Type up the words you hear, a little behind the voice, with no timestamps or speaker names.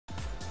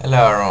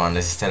Hello everyone,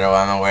 this is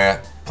Titowam and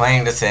we're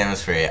playing The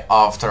Sims 3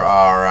 after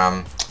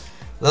our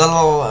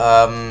little,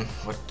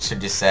 what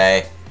should you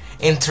say,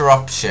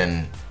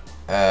 interruption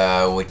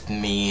with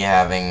me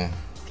having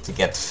to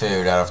get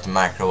food out of the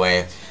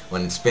microwave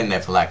when it's been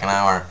there for like an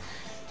hour.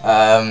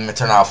 It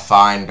turned out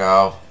fine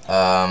though,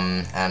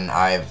 and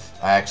I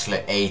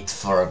actually ate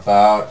for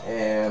about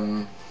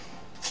I'd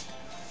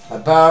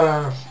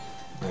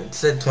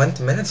say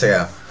 20 minutes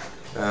ago.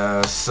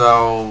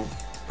 So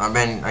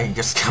I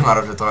just come out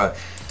of the toilet.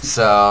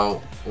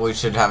 So we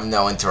should have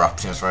no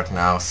interruptions right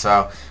now.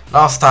 So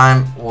last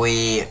time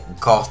we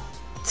got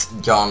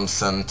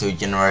Johnson to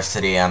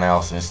university and I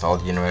also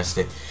installed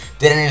university.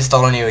 Didn't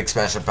install a new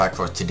expansion pack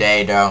for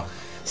today though,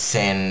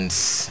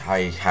 since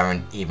I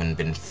haven't even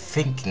been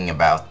thinking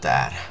about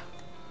that.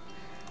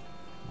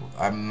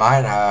 I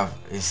might have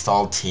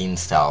installed teen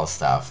style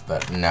stuff,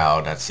 but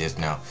no, that's just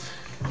no.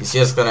 It's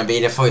just gonna be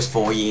there for his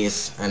 4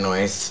 years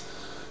anyways.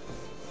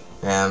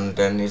 And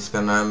then he's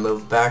gonna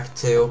move back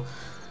to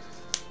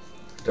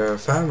their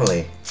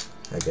family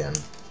again.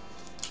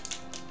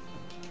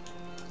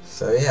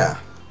 So yeah.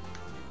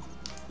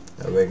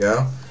 There we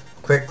go.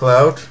 Quick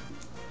load.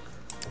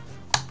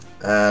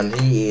 And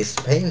he is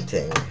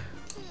painting.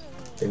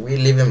 Did we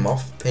leave him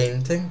off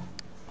painting?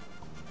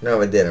 No,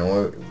 we didn't.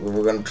 We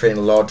were gonna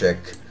train logic.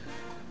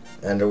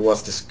 And there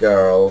was this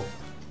girl,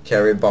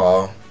 Carrie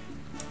Barr,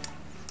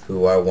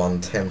 who I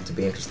want him to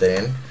be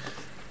interested in.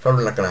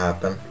 Probably not gonna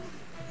happen.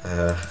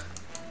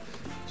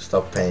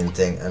 Stop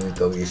painting and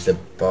go use the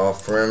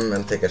bathroom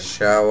and take a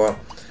shower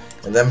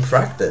and then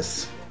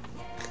practice.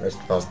 Let's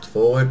fast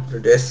forward to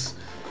this.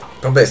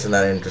 Probably isn't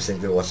that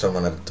interesting to watch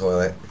someone at the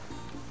toilet.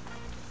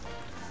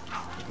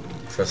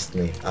 Trust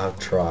me, I've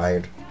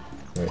tried.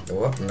 Wait,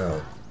 what?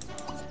 No.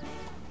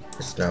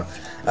 Just no.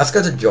 Ask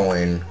her to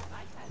join.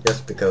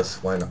 Just because,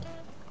 why not?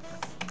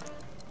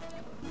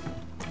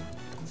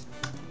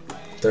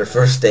 Their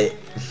first date.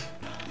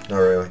 Not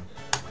really.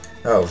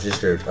 Oh, she's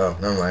screwed. Oh,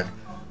 never mind.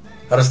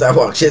 How does that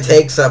work? She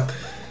takes up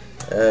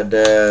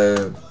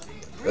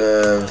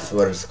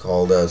what is it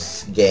called,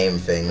 those game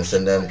things,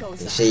 and then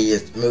she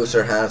just moves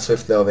her hand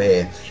swiftly over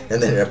here, and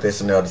then it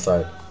appears on the other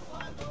side.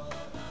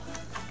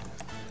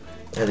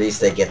 At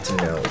least they get to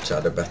know each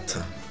other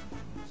better.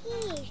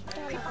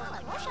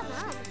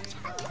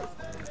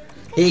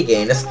 He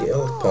gained a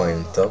skill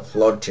point of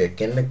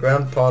logic in the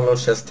Grand Parlor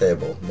chess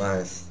table.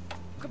 Nice.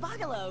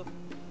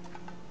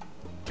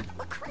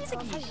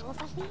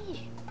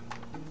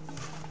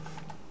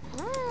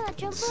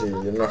 Let's see,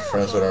 you're not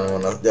friends with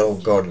anyone else. Oh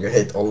god, you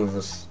hate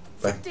Oliver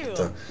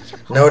Spectre.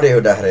 No idea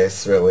who that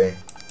is, really.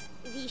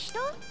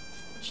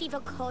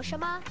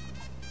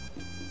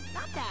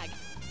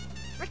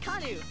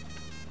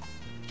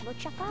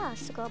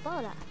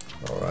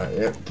 Alright,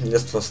 yep,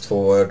 just fast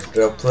forward.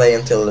 They'll play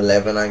until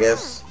 11, I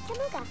guess.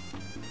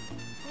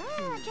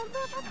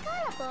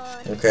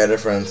 Okay, they're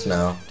friends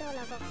now.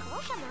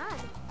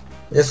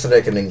 Just so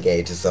they can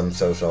engage in some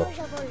social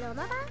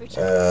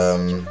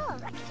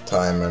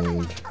time,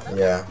 and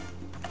yeah.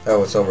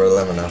 Oh, it's over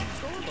 11 now.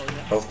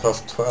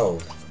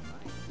 12:12.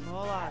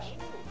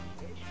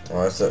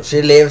 Alright, so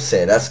she lives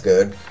here, that's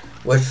good.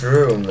 Which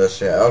room does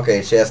she have?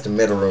 Okay, she has the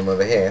middle room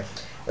over here.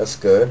 That's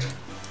good.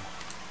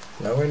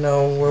 Now we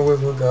know where we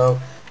will go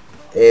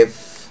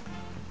if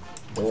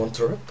we want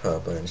to rip her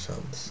by any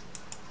chance.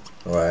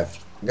 Alright,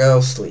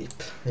 go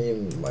sleep.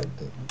 You might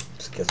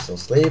get some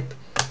sleep.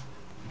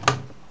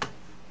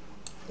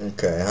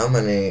 Okay, how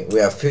many? We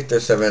have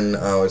 57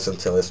 hours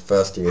until his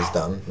first year is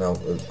done. No,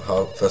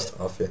 first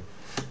half year.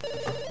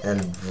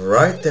 And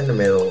right in the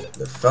middle,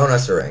 the phone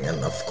has to ring,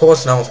 and of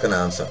course no one's gonna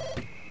answer.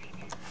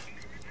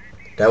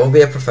 That will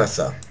be a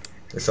professor.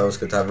 It's always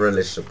good to have a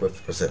relationship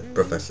with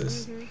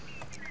professors.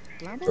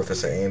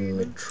 Professor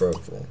Amy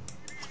Trouble.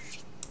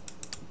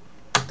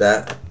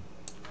 That,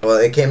 well,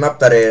 it came up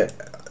that it,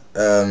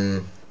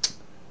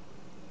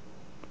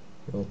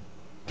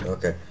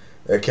 okay.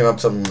 It came up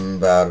something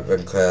about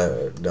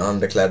the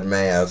undeclared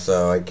mayor,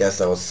 so I guess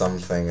that was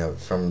something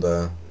from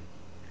the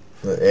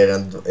it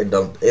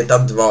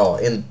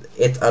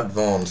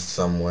advanced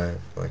somewhere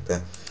like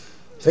that.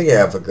 I think you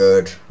have a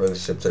good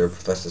relationship to the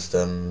professors,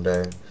 then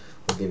they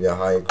will give you a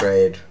higher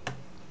grade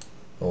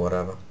or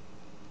whatever.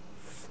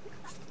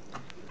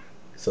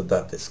 So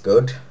that is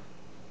good.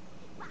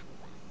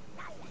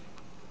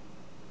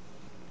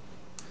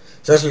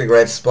 It's actually a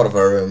great spot of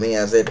our room. He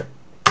has it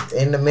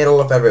in the middle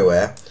of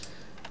everywhere.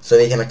 So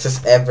we can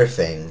access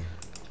everything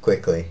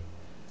quickly.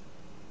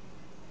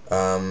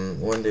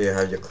 When do you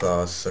have your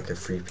class? Okay,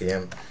 3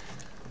 PM.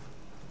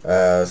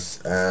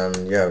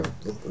 And yeah,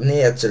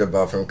 near to the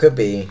bathroom. Could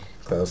be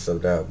close to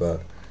that,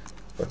 but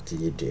what do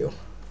you do?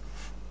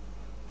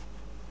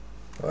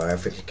 Well, I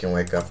think you can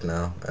wake up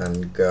now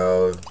and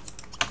go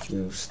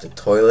use the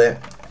toilet.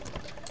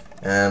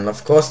 And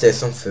of course there's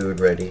some food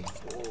ready.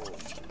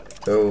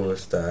 Oh,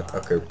 what's that?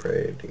 Okay,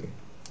 pretty.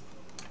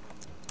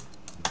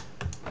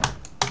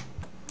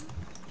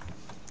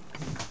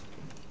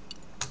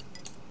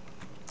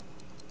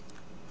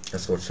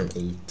 Let's watch him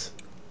eat.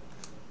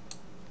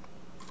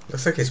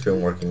 Looks like he's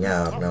been working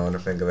out now when I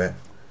think of it.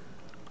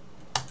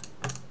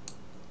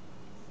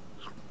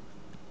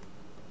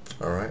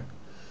 Alright.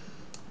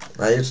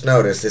 I just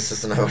noticed this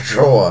doesn't have a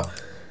drawer.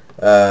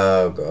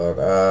 Oh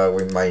god,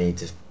 we might need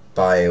to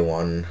buy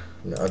one.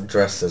 A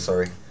dresser,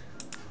 sorry.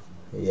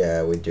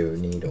 Yeah, we do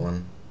need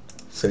one.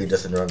 So he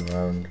doesn't run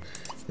around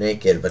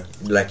naked, but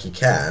like he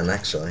can,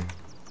 actually.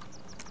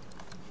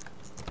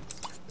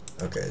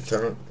 Okay,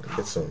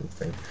 get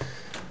something.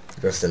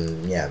 Just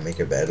then, yeah, make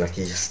a bed like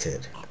he just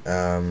did.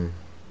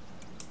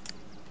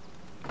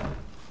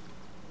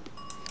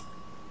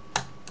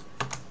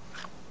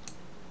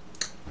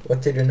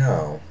 What did you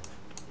know?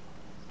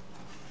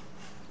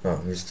 Oh,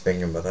 I'm just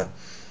thinking about that.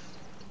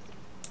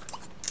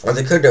 What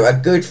they could do, a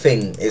good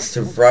thing is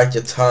to write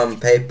your term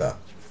paper.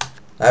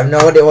 I have no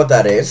idea what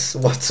that is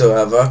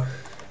whatsoever,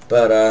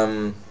 but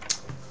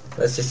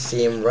let's just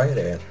see him write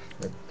it.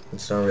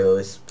 It's not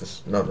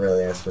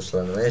really a special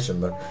animation,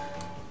 but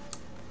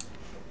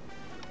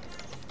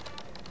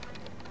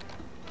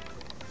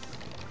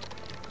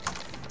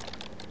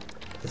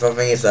the fun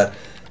thing is that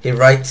he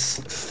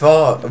writes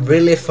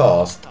really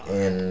fast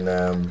in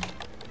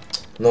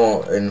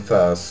in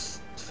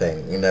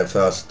the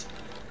first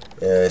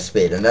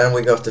speed, and then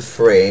we go to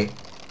 3.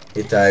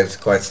 He types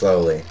quite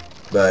slowly,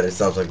 but it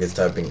sounds like he's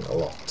typing a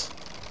lot.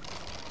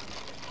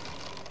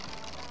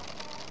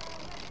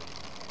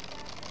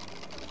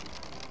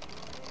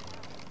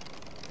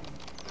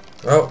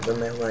 Oh, the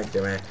man like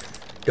the man.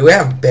 Do we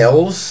have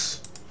bells?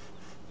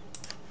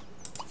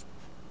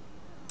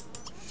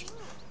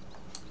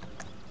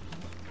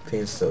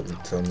 Please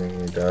don't tell me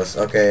he does.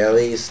 Okay, at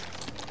least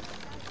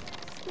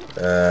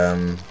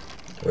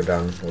we're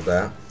done with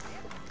that.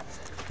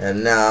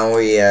 And now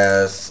he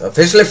has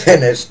officially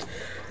finished.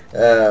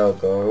 Oh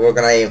god, we're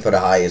gonna aim for the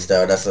highest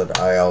though. That's what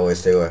I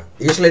always do.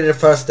 Usually the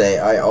first day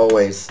I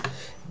always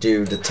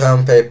do the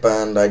term paper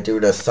and I do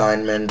the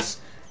assignments.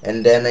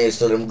 And then I used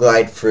to let him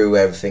glide through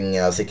everything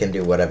else. He can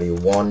do whatever he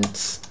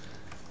wants.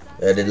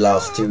 The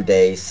last 2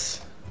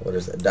 days. What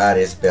is it? That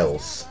is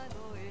bills.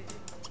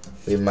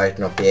 We might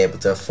not be able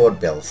to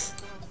afford bills.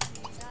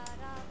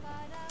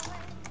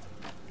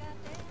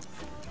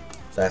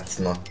 That's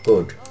not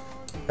good.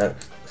 I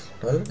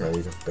don't know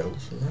you got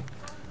bills in that.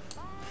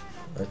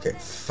 Okay,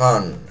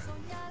 fun.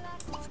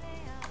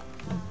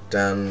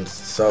 Then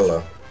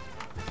solo.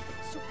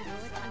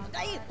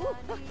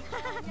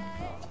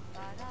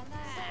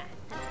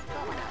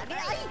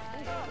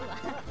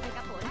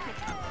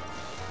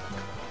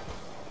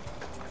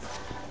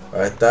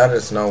 Alright, that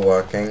is not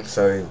working,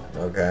 so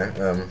okay,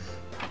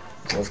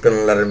 I was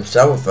gonna let him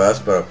shower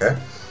first, but okay.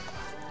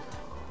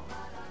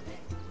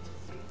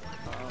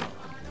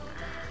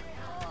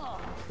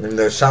 In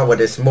the shower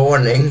this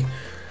morning.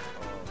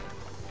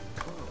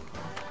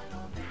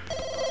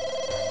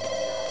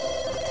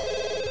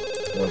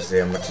 Let's see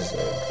how much is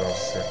it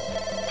cost.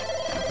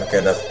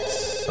 Okay,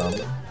 that's some.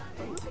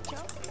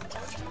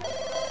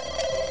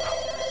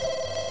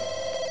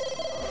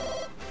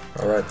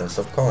 Alright then,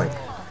 stop calling.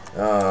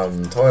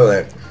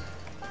 Toilet.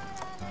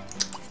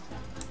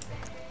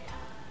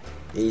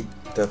 Eat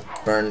the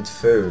burnt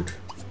food.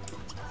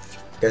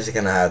 Guess you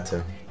kinda had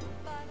to.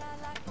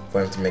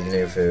 For him to make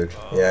new food.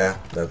 Yeah,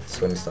 that's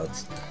when it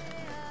starts.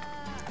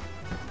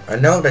 I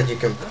know that you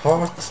can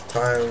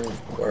part-time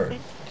work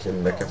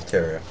in the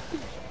cafeteria.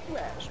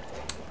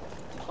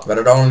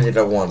 But I only did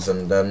it once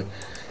and then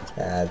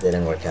it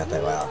didn't work out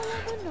that well.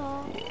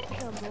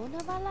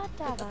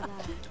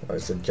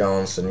 Where's the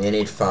Johnson? You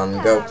need fun.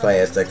 Go play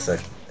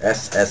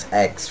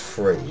SSX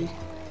free.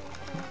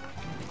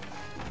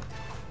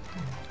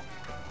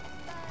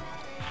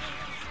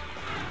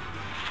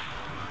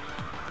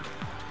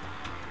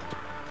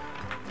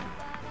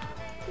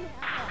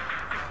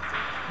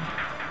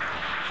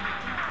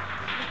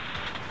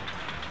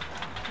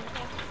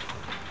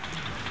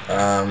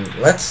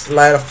 Let's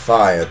light a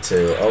fire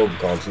too. Oh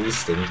god, you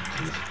stinky.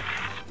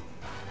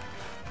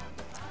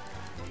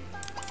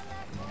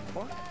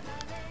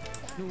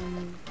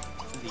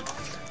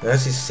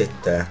 Let's just sit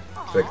there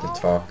so we can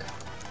talk. I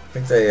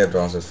think the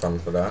advance is fun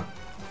for that.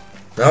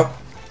 Nope.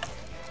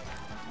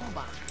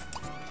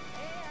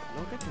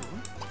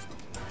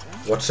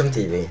 Watch some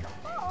TV.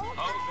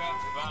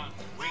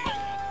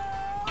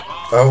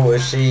 Oh,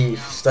 is she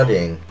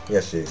studying?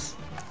 Yes, she is.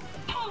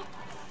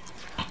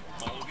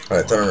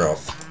 Alright, turn her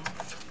off.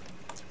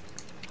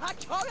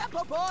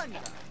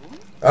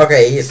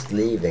 Okay, he's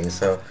leaving,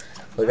 so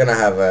we're gonna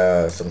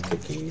have some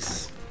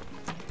cookies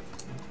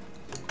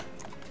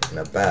in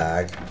a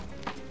bag.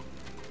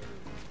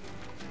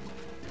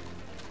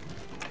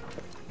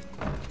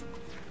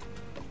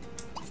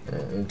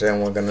 And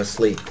then we're gonna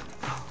sleep.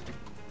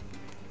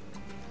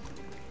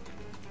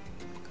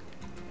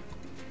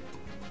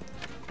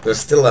 They're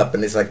still up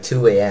and it's like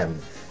 2 AM.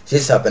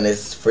 She's up and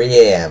it's 3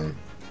 AM.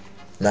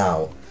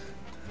 Now.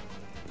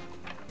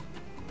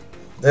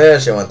 There,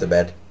 she went to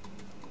bed.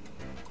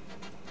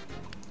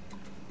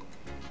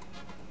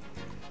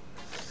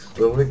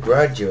 Will we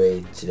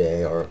graduate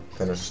today or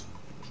finish?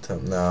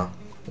 No,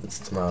 it's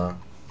tomorrow.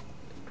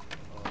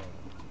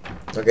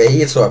 Okay,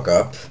 he's woke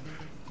up.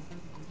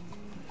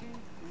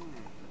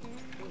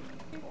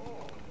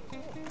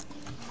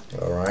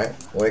 Alright,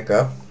 wake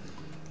up.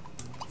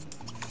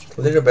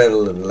 A little bit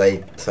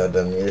later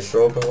than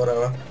usual, but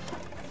whatever.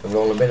 I've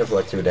only been here for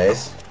like 2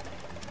 days.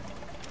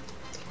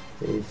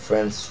 Be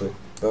friends with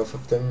both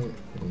of them?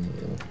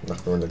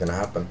 Nothing really gonna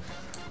happen.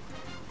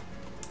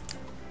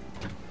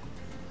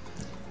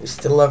 We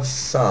still have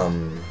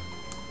some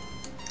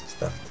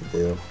stuff to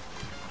do.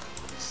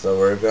 So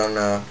we're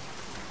gonna,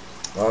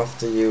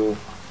 after you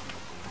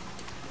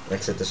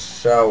exit the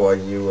shower,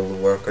 you will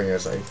work on your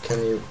side.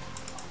 Can you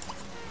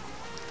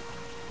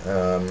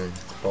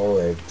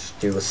college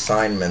do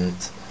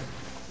assignment,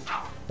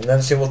 and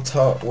then she will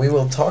talk. We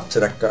will talk to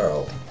that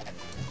girl.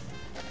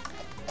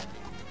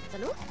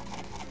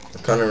 I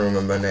can't even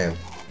remember her name.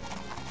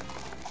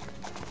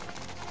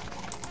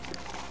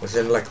 Was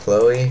it like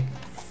Chloe?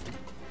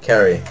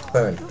 Carrie.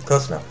 Chloe.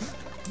 Close enough.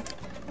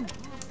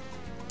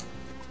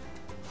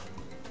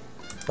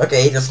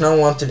 Okay, does no one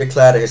want to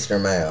declare the history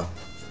male?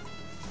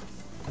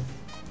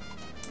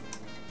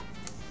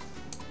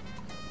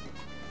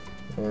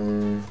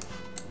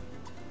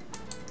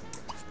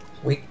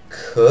 We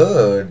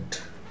could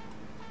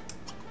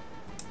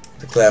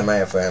declare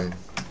Maya for him.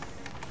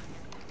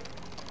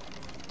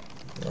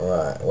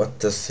 Alright, what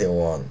does he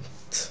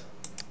want?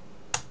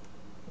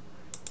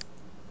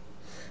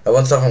 I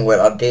want something with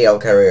ideal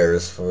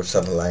careers for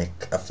something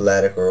like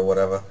athletic or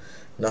whatever.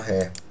 Not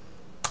here.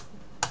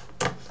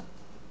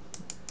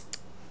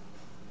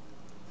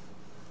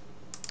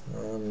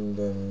 And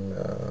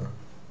then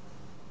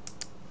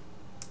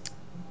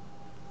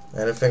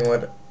anything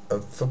with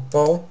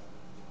football?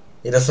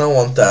 He does not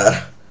want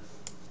that.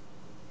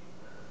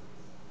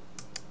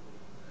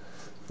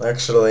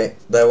 Actually,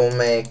 that will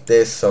make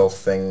this whole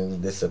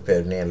thing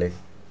disappear nearly.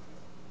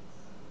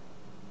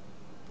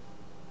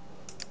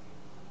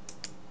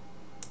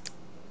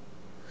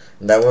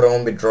 That would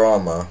only be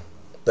drama.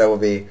 That would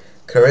be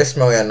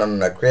charisma, we are none of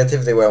that.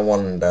 Creativity, we are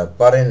one of that.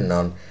 Body,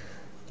 none.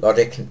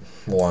 Logic,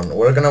 one.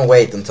 We're gonna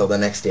wait until the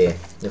next day,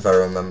 if I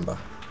remember.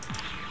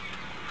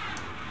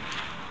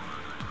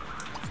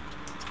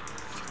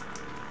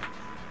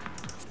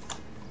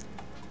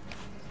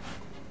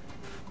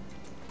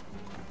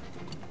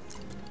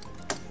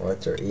 What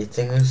they're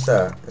eating? Who's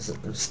that? Is it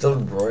still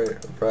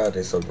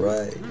Brady's or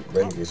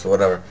Brady's or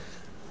whatever?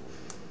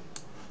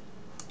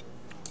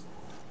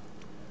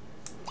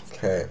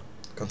 Okay,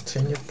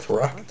 continue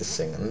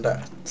practicing on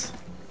that.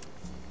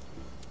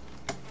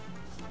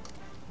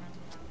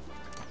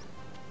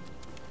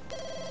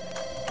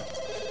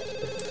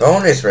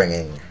 Phone is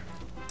ringing.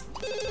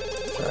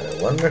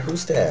 I wonder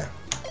who's there.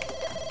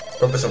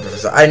 Probably some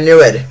professor. I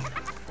knew it!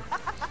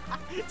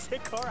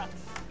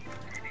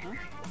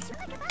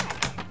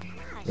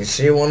 Is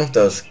she one of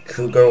those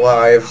Cougar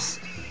wives?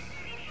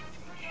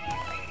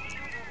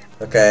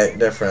 Okay,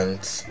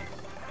 different.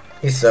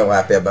 He's so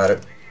happy about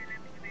it.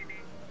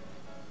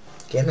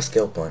 Gain a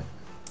skill point.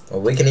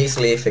 Well, we can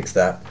easily fix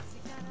that.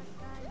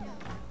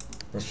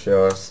 What's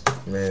yours?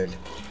 Mood.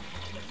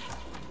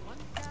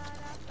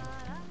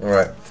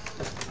 Alright.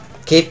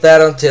 Keep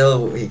that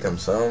until he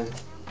comes home.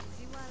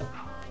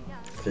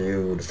 If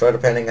you destroy the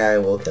painting, I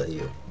will kill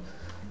you.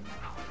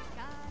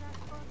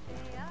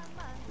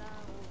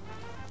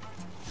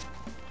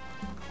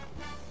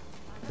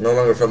 No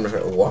longer from the...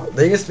 What?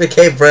 They just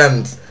became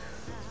friends!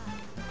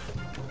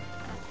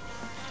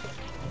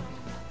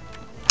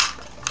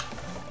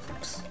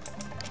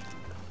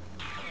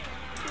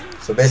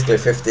 So basically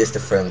 50 is the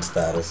friend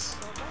status.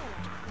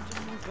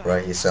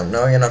 Right, he's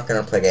no, you're not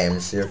gonna play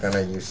games, you're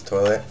gonna use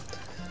toilet.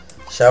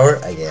 Shower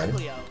again.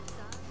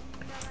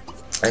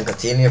 And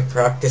continue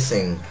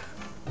practicing.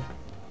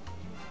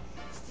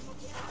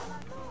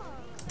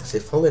 Is he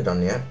fully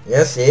done yet?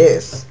 Yes, he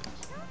is.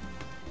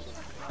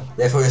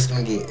 Therefore he's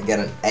gonna get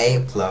an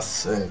A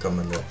plus income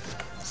in the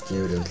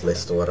student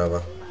list or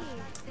whatever.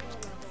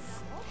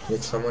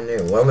 Need someone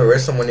new. Well, there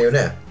is someone new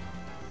there.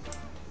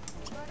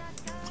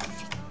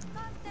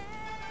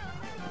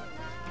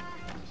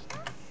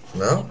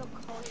 No?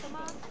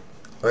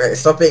 Okay,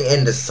 stop being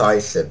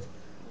indecisive.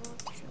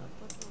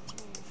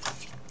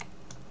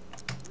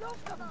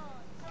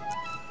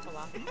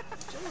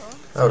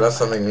 Oh, that's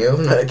something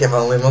new. I can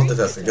only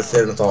multitask. I can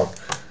sit and talk.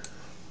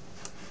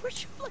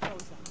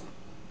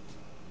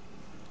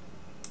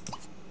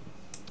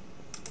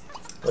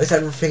 Why is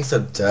everything so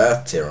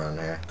dirty around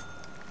here?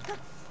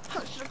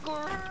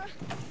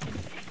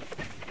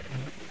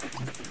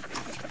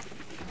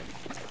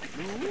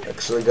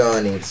 Actually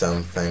gonna need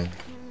something.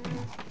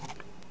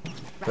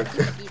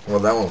 Okay. Well,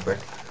 that won't quick.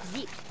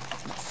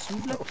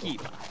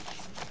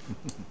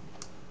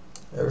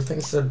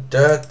 Everything's so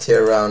dirty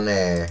around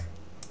here.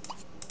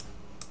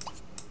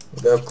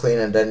 Go clean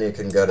and then you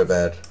can go to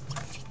bed.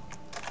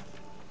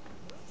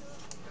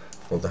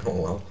 Well, that won't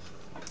well.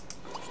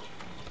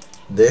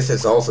 This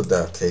is also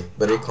dirty,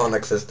 but you can't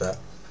access that.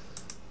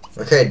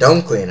 Okay,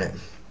 don't clean it.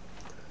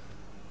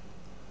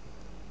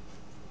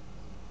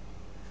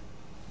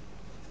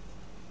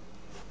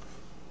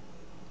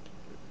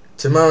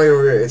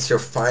 Tomorrow it's your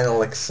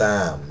final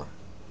exam.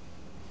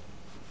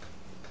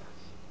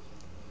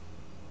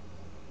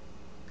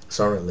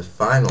 Sorry, the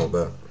final,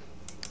 but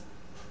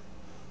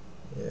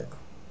Yeah.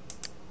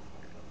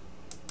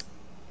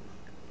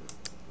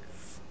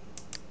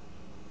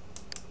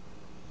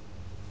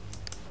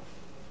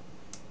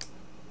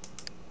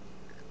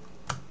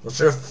 Was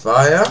there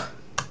fire?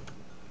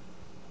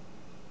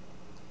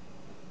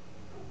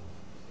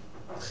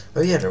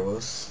 Oh yeah, there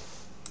was.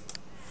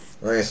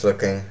 Nice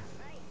looking.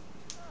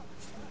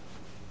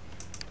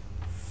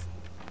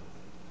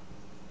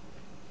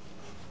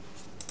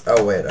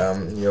 Oh wait,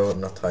 you're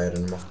not tired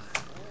anymore.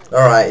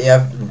 Alright, you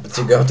have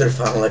to go to the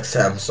final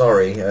exam.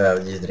 Sorry,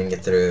 you didn't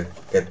get to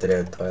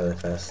the toilet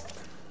fast.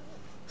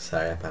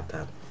 Sorry about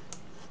that.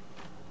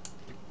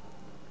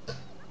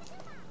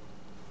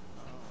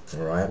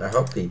 Alright, I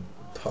hope he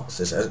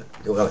passes.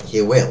 Well,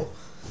 he will.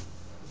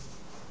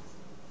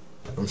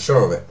 I'm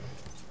sure of it.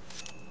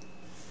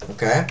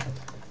 Okay.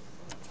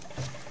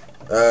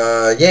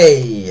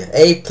 Yay!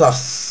 A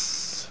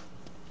plus.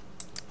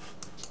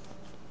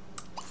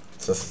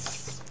 So,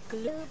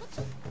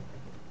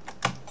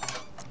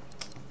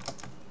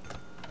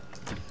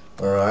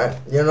 alright,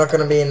 you're not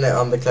gonna be in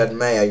the undeclared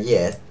mayor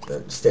yet,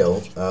 but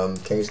still,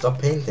 can you stop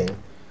painting?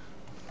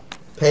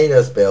 Pay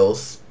those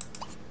bills.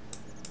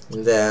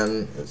 And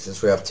then,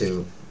 since we have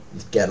to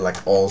get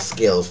like all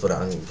skills for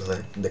the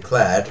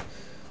undeclared,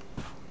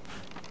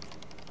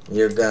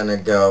 you're gonna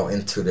go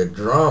into the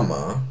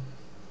drama,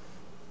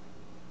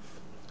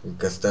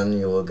 because then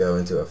you will go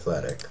into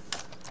athletic.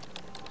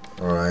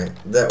 Alright,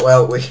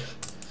 well, we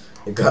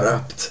got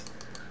upped.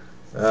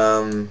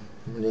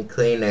 Need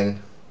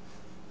cleaning.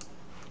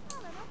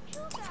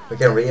 We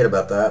can read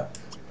about that.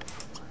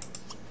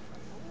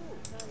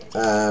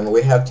 And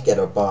we have to get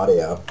our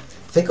body up.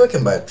 I think we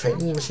can buy a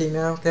training machine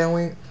now, can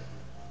we?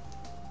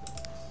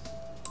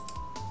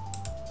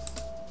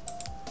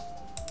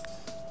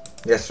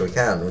 Yes, we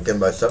can. We can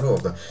buy several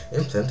of them.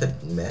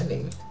 Implanted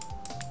many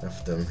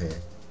of them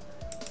here.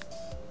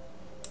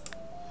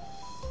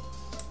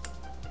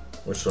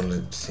 Which one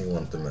does he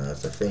want the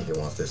most? I think he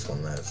wants this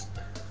one most.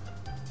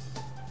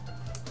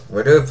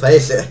 Where do we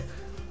place it?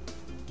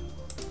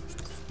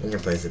 We can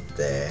place it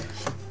there.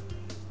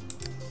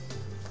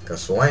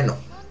 Cause why not?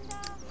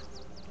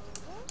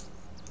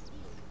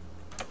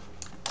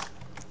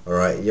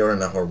 Alright, you're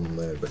in a horrible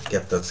mood, but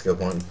get that skill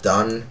point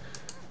done.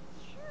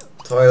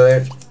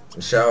 Toilet,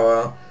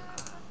 shower.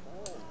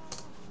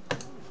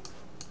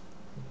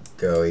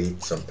 Go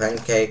eat some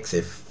pancakes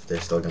if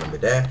they're still gonna be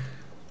there.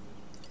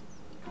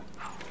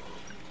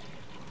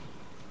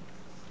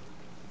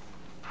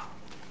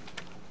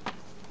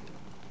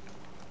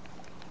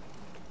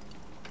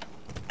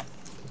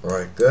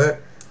 Alright, good.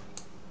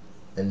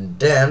 And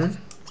then,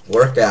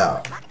 work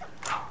out.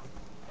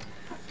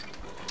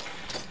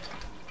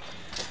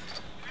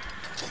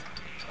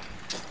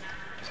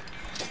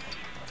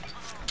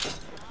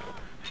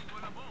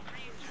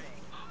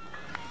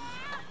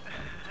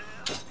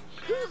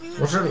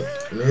 What's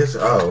that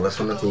music? Oh, that's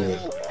from the TV.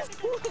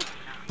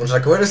 I was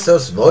like, where does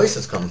those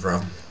voices come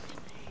from?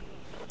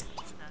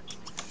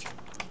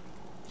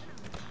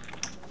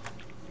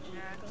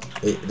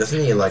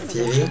 Doesn't he like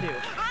TV?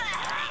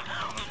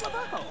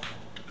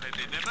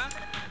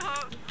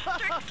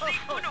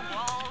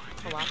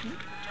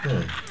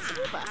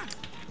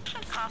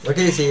 What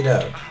can you see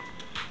though?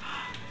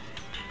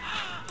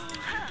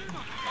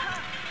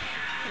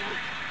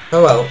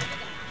 Oh well.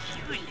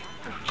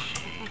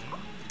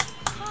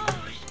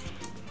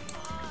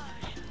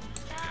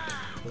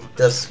 What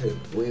does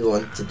we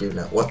want to do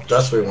now? What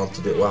does we want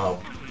to do?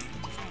 Wow.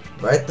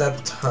 Write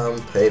that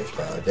on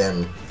paper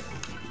again.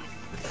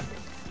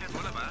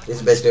 This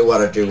is basically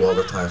what I do all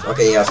the time.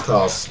 Okay, yes,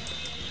 class.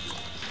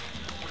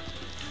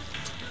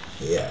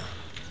 Yeah.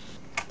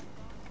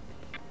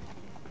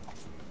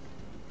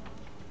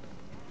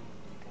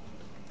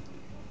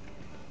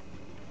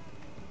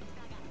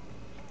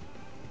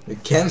 You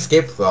can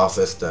skip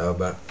classes though,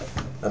 but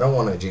I don't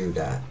want to do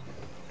that.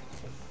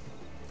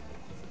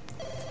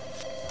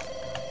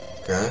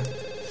 Okay.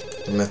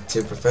 I met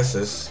two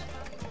professors.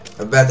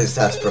 I bet it's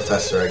that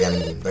professor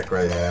again, that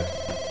gray hair.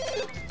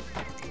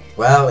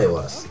 Well, it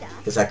was.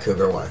 It's that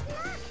Cougar one.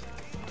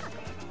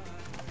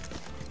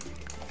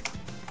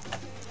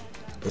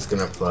 He's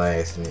gonna play,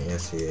 isn't he?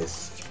 Yes, he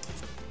is.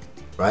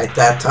 Write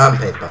that on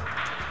paper.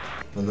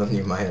 And then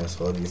you might as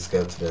well just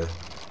go to the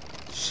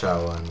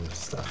shower and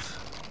stuff.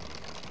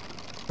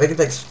 I think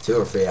it takes 2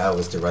 or 3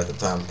 hours to write the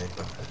time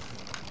paper.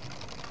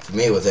 For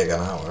me, it would take an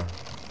hour.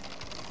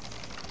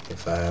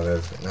 If I have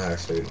everything. No,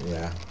 actually,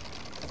 yeah.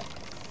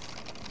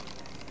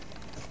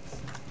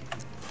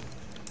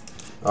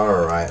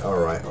 Alright.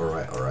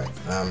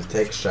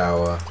 Take a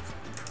shower.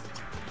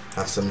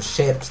 Have some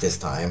chips this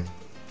time.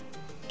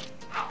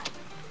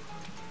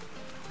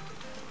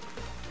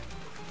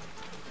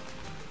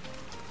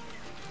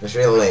 It's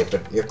really late,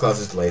 but your class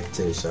is late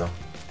too, so.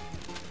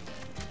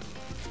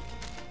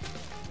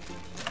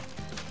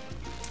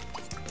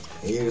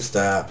 Use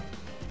that.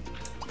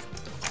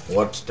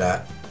 Watch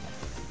that.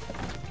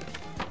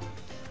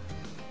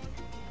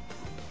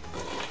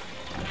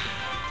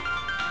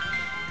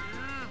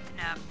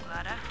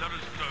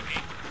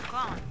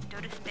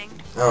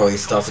 Oh, he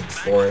starts at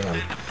 4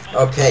 AM.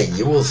 Okay,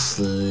 you will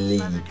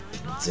sleep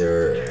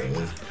during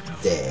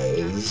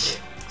day.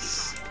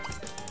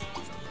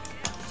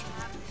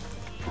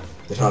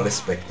 Did not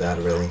expect that,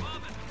 really.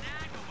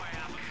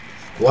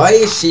 Why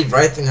is she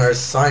writing her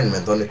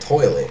assignment on the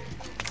toilet?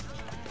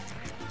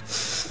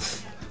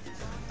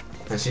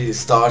 And she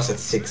starts at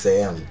 6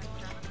 AM.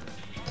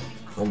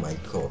 Oh my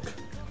god.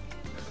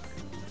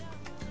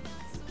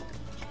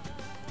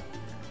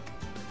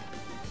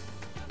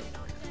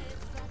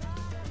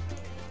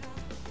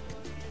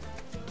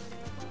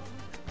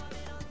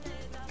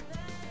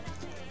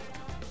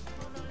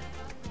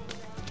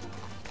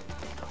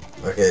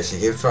 Okay, she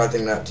keeps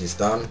writing that, she's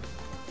done.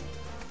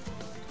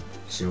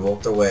 She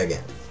walked away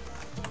again.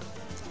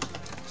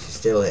 She's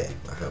still here,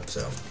 I hope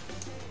so.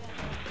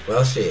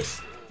 Well, she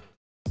is.